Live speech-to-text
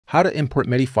How to import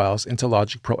MIDI files into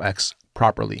Logic Pro X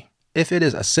properly. If it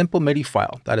is a simple MIDI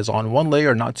file that is on one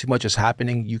layer, not too much is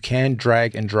happening, you can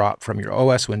drag and drop from your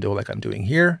OS window like I'm doing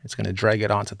here. It's going to drag it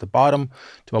onto the bottom.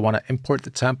 Do I want to import the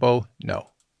tempo? No.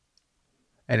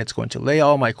 And it's going to lay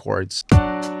all my chords.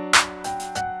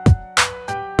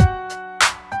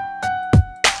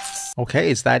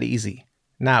 Okay, it's that easy.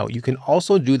 Now, you can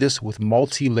also do this with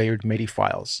multi-layered MIDI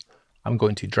files. I'm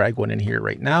going to drag one in here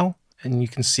right now. And you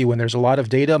can see when there's a lot of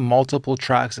data, multiple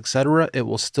tracks, etc., it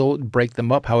will still break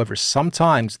them up. However,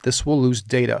 sometimes this will lose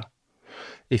data.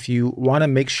 If you want to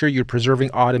make sure you're preserving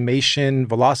automation,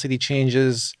 velocity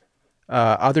changes,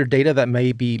 other data that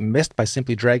may be missed by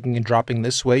simply dragging and dropping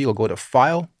this way, you'll go to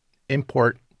File,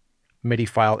 Import, MIDI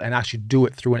file, and actually do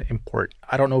it through an import.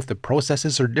 I don't know if the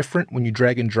processes are different when you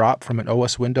drag and drop from an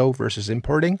OS window versus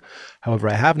importing. However,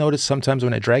 I have noticed sometimes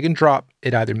when I drag and drop,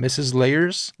 it either misses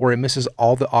layers or it misses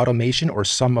all the automation or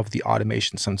some of the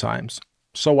automation sometimes.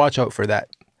 So watch out for that.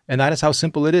 And that is how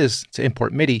simple it is to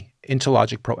import MIDI into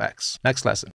Logic Pro X. Next lesson.